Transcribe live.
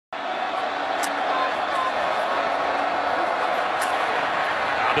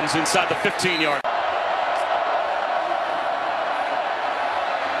Dobbins inside the 15-yard.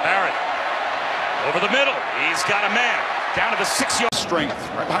 Barrett over the middle. He's got a man down to the 6-yard. Strength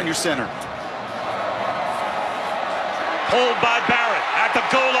right behind your center. Hold by Barrett at the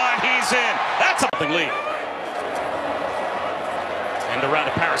goal line. He's in. That's a lead. And around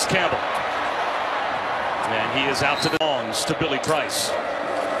to Paris Campbell. And he is out to the longs to Billy Price.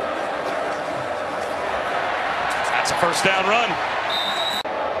 That's a first down run.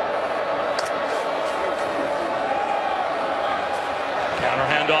 Counter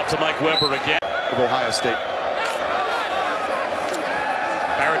handoff to Mike Weber again. Of Ohio State.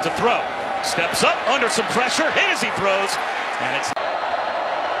 Barrett to throw. Steps up under some pressure. Hit as he throws. And it's...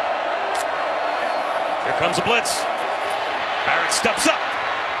 Here comes a blitz. Barrett steps up.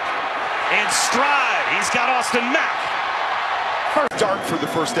 In stride. He's got Austin Mack. First dart for the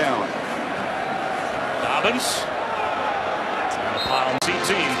first down. Dobbins. And a pile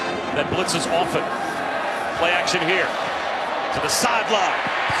team that blitzes often. Play action here. To the sideline.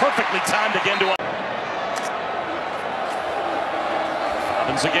 Perfectly timed again to...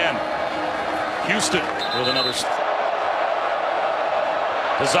 Dobbins again. Houston with another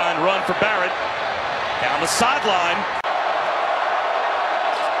design run for Barrett. Down the sideline.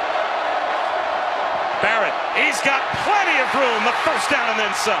 Barrett, he's got plenty of room. The first down and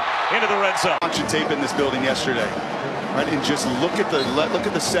then some into the red zone. Watching tape in this building yesterday, right? And just look at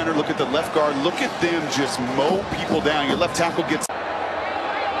the center, look at the left guard, look at them just mow people down. Your left tackle gets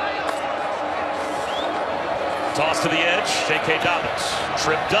toss to the edge. J.K. Dobbins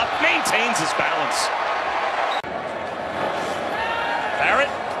tripped up, maintains his balance.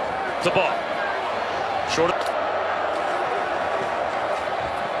 Barrett to Baugh. Short.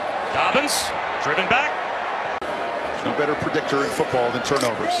 Dobbins driven back. There's no better predictor in football than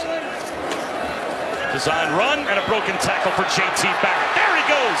turnovers. Design run and a broken tackle for J.T. Barrett. There he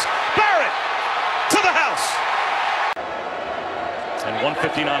goes. Barrett to the house. And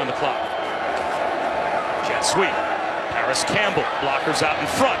 1:59 on the clock. Jet sweep. Paris Campbell. Blockers out in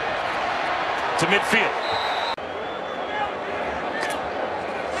front. To midfield.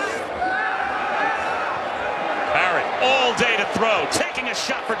 Barrett all day to throw. Taking a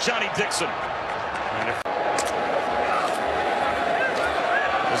shot for Johnny Dixon.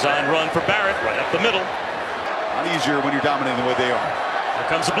 Design run for Barrett right up the middle. Not easier when you're dominating the way they are. Here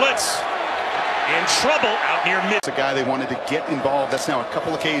comes a blitz. In trouble out near mid. It's a guy they wanted to get involved. That's now a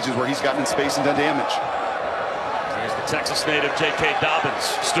couple occasions where he's gotten in space and done damage. There's the Texas native J.K. Dobbins.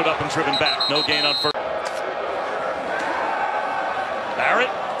 Stood up and driven back. No gain on first. Barrett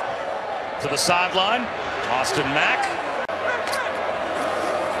to the sideline. Austin Mack.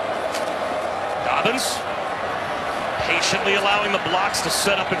 Dobbins patiently allowing the blocks to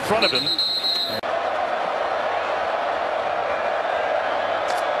set up in front of him.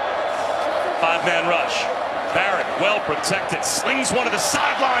 Five-man rush. Barrett well protected. Slings one to the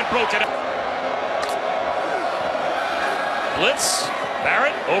sideline. Broken. Blitz.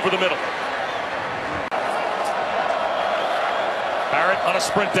 Barrett over the middle. Barrett on a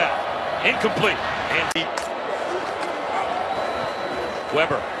sprint down. Incomplete. And deep.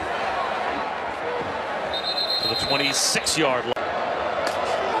 Weber to the 26-yard line.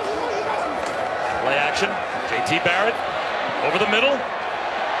 Play action. J.T. Barrett over the middle.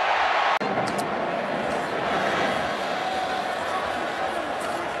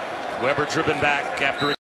 Weber driven back after